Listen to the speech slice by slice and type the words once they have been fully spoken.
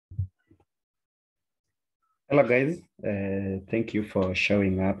Hello guys, thank you for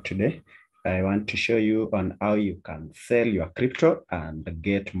showing up today. I want to show you on how you can sell your crypto and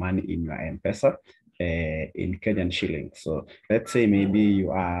get money in your mPesa in Kenyan shillings. So let's say maybe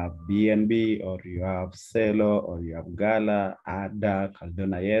you have BNB or you have Celo or you have Gala, ADA,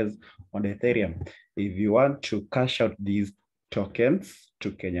 Cardano Yes on Ethereum. If you want to cash out these tokens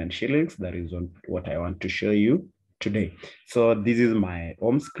to Kenyan shillings, that is what I want to show you today. So this is my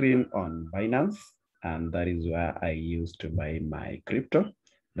home screen on Binance, and that is where I used to buy my crypto.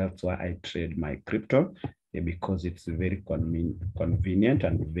 That's why I trade my crypto, because it's very convenient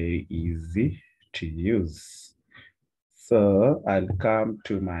and very easy to use. So I'll come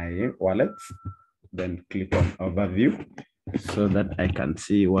to my wallets, then click on overview so that I can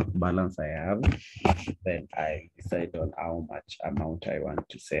see what balance I have. Then I decide on how much amount I want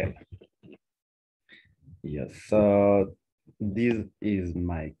to sell. Yes, so this is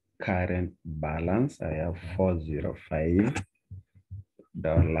my current balance. I have $405.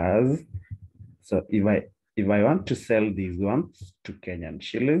 So if I want to sell these ones to Kenyan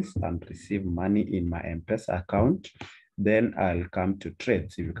shillings and receive money in my mPesa account, then I'll come to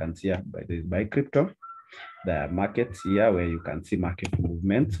trades. If you can see here, buy crypto. There are markets here where you can see market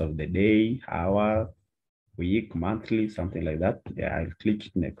movements of the day, hour, week, monthly, something like that. Yeah, I'll click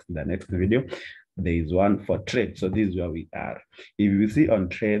the next video. There is one for trade. So this is where we are. If you see on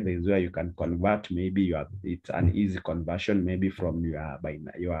trade, there is where you can convert. Maybe it's an easy conversion, maybe from your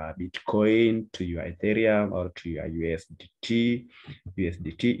Bitcoin to your Ethereum or to your USDT.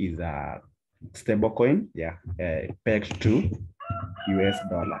 USDT is a stable coin, yeah, pegged to US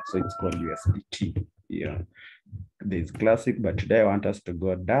dollar. So it's called USDT. Yeah, there's classic, but today I want us to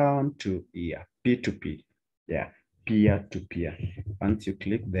go down to here, P2P. Yeah, peer-to-peer. Once you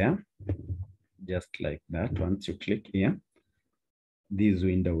click there, just like that, once you click here, this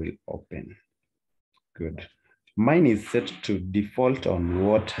window will open. Good. Mine is set to default on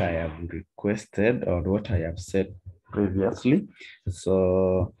what I have requested or what I have set previously.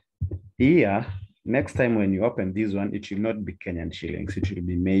 So here, next time when you open this one, it will not be Kenyan shillings. It will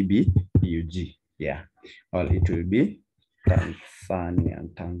be maybe UG. Yeah. Or it will be Tanzanian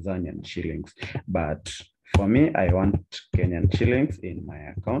shillings. But for me, I want Kenyan shillings in my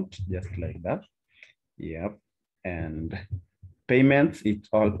account, just like that. Yep. And payments, it's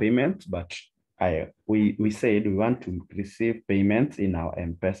all payments, but we said we want to receive payments in our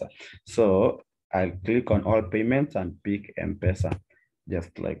mPesa. So I'll click on all payments and pick mPesa,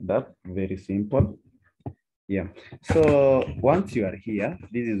 just like that. Very simple. Yeah. So once you are here,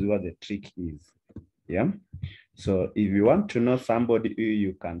 this is what the trick is. Yeah. So if you want to know somebody who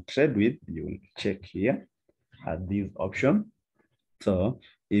you can trade with, you will check here at this option. So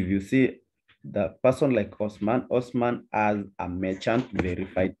if you see the person like Osman has a merchant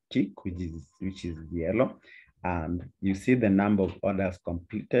verified tick, which is yellow, and you see the number of orders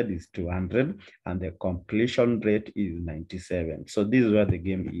completed is 200 and the completion rate is 97. So this is where the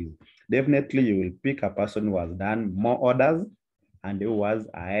game is. Definitely you will pick a person who has done more orders and who has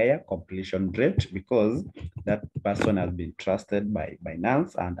a higher completion rate, because that person has been trusted by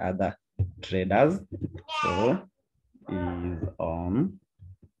Binance and other traders. So is on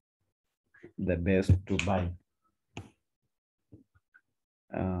the best to buy.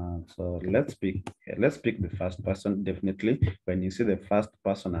 So let's pick the first person. Definitely, when you see the first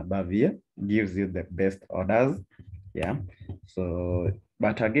person above here, gives you the best orders. Yeah. So,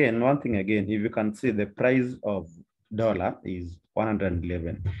 but again, one thing again, if you can see the price of dollar is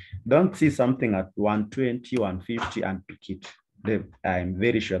 111. Don't see something at 120, 150 and pick it. I'm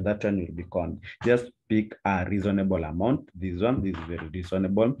very sure that one will be gone. Just pick a reasonable amount. This is very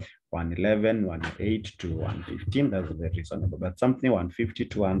reasonable. 111, 108 to 115, that's very reasonable. But something 150,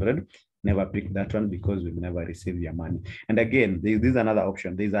 200, never pick that one, because we'll never receive your money. And again, this is another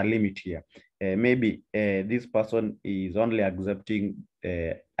option. There's a limit here. Maybe this person is only accepting,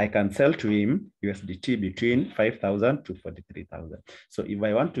 I can sell to him USDT between 5,000 to 43,000. So if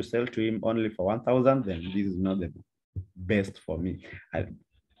I want to sell to him only for 1,000, then this is not the best for me.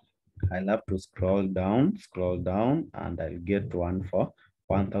 I'll have to scroll down, and I'll get one for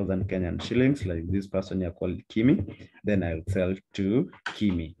 1,000 Kenyan shillings, like this person here called Kimi. Then I'll sell to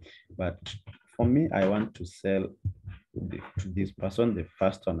Kimi. But for me, I want to sell to this person, the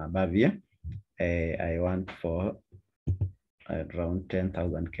first one above here. I want for around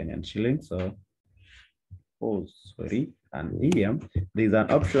 10,000 Kenyan shillings. So, oh, sorry. And here, there's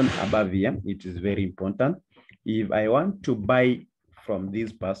an option above here. It is very important. If I want to buy from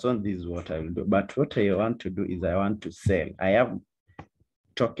this person, this is what I will do. But what I want to do is I want to sell. I have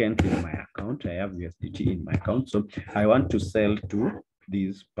tokens in my account. I have USDT in my account. So I want to sell to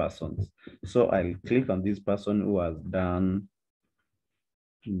these persons. So I'll click on this person who has done,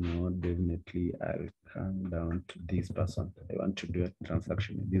 no, definitely I'll come down to this person. I want to do a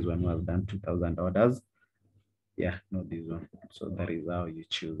transaction with this one who has done 2,000 orders. Yeah, not this one. So that is how you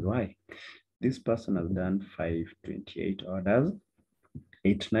choose. Why? This person has done 528 orders.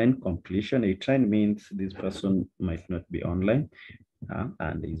 89 completion. 89 means this person might not be online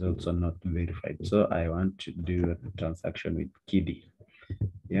and is also not verified. So I want to do a transaction with Kiddy.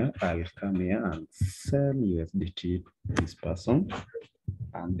 Yeah, I'll come here and sell USDT to this person.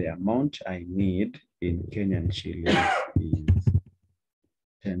 And the amount I need in Kenyan shillings is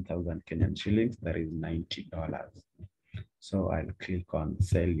 10,000 Kenyan shillings. That is $90. So I'll click on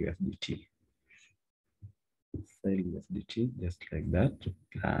sell USDT. Sell USDT just like that.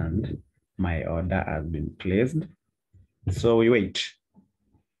 And my order has been placed. So we wait.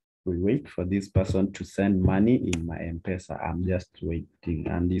 We wait for this person to send money in my mPesa. I'm just waiting.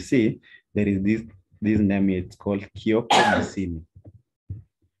 And you see, there is this name, it's called Kyoko Msimi.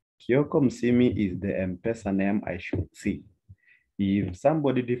 Kyoko Msimi is the mPesa name I should see. If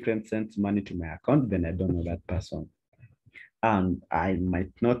somebody different sends money to my account, then I don't know that person. And I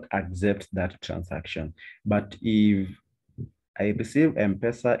might not accept that transaction. But if I receive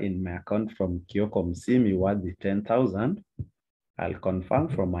mPesa in my account from Kyoko Msimi worth the 10,000, I'll confirm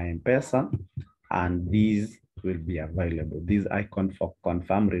from my mPesa, and these will be available. This icon for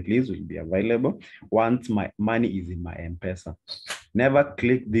confirm release will be available once my money is in my mPesa. Never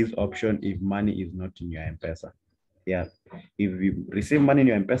click this option if money is not in your mPesa. Yeah, if you receive money in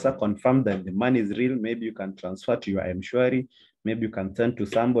your mPesa, confirm that the money is real. Maybe you can transfer to your mshwari, maybe you can send to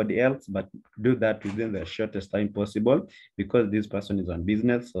somebody else, but do that within the shortest time possible because this person is on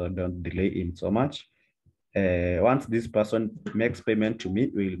business, so don't delay him so much. Once this person makes payment to me,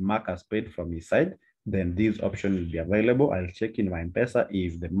 we'll mark as paid from his side. Then this option will be available. I'll check in my mPesa.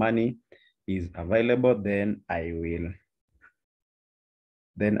 If the money is available, then I will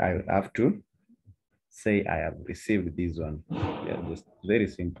have to say I have received this one. Yeah, just very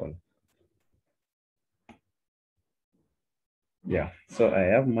simple. Yeah, so I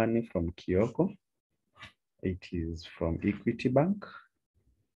have money from Kyoko. It is from Equity Bank.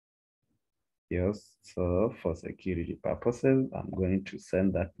 Yes, so for security purposes, I'm going to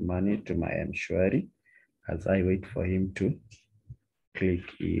send that money to my mshwari as I wait for him to click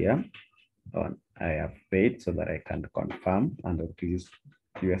here on I have paid so that I can confirm and release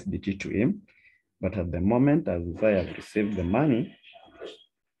USDT to him. But at the moment, as I have received the money,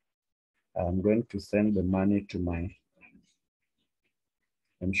 I'm going to send the money to my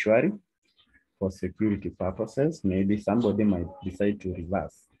mshwari for security purposes. Maybe somebody might decide to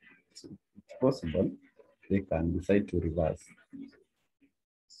reverse. It's possible they can decide to reverse.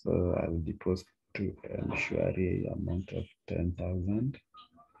 So I'll deposit to mshwari amount of 10,000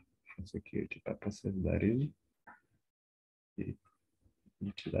 for security purposes. That is, it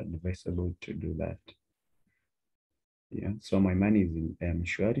is advisable to do that. Yeah, so my money is in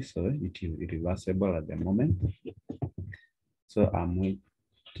mshwari, so it is irreversible at the moment. So I'm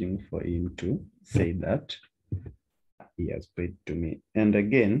waiting for him to say that he has paid to me. And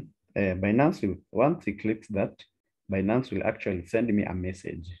again, Binance will, once he clicks that, Binance will actually send me a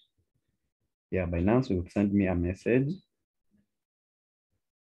message. Yeah, Binance will send me a message.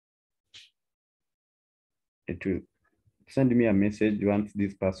 It will send me a message once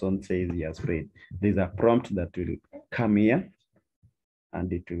this person says he has paid. There's a prompt that will come here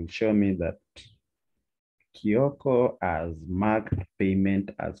and it will show me that Kyoko has marked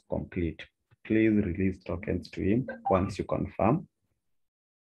payment as complete. Please release tokens to him once you confirm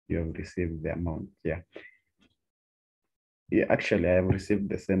you have received the amount. Yeah. Yeah, actually, I have received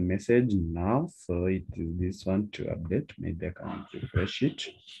the same message now. So it is this one to update. Maybe I can refresh it.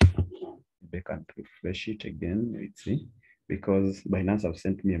 Maybe I can refresh it again. Let's see. Because Binance have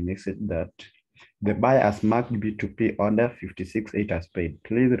sent me a message that the buyer has marked B2P order 56.8 as paid.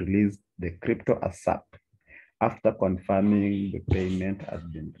 Please release the crypto ASAP after confirming the payment has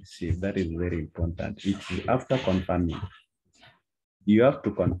been received. That is very important. It's after confirming. You have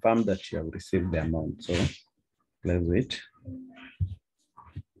to confirm that you have received the amount. So let's wait.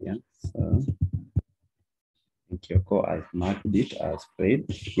 Yeah, so Kyoko has marked it as paid.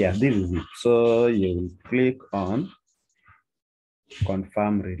 Yeah, this is it. So you will click on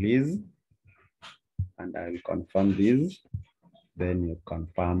confirm release, and I will confirm this. Then you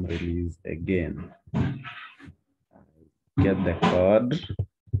confirm release again. Get the code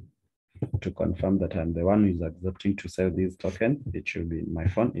to confirm that I'm the one who is accepting to sell this token. It should be in my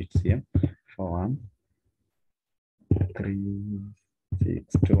phone. It's here.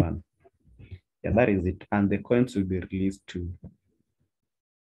 413621. Yeah, that is it. And the coins will be released to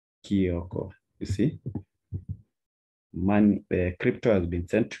Kyoko. You see, money, the crypto has been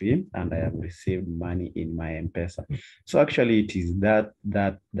sent to him, and I have received money in my mPesa. So actually, it is that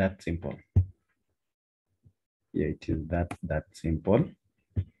simple. Yeah, it is that simple.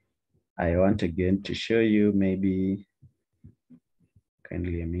 I want again to show you, maybe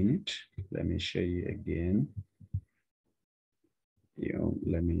kindly a minute. Let me show you again.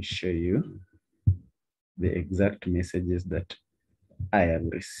 Let me show you the exact messages that I have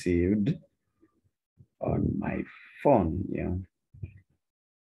received on my phone.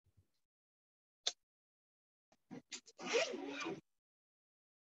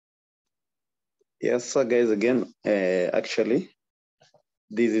 Yes, so guys, again, actually,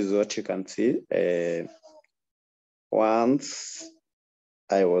 this is what you can see. Once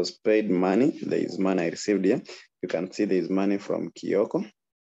I was paid money, there is money I received here. You can see there is money from Kyoko.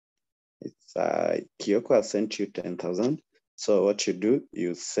 It's Kyoko has sent you 10,000. So what you do,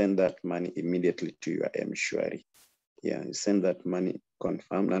 you send that money immediately to your mShwari. Yeah, you send that money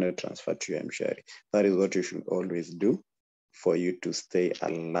confirmed and you transfer to your mShwari. That is what you should always do for you to stay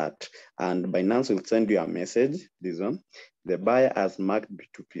alert. And Binance will send you a message, this one. The buyer has marked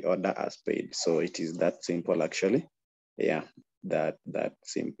B2P order as paid. So it is that simple actually. Yeah, that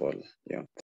simple. Yeah.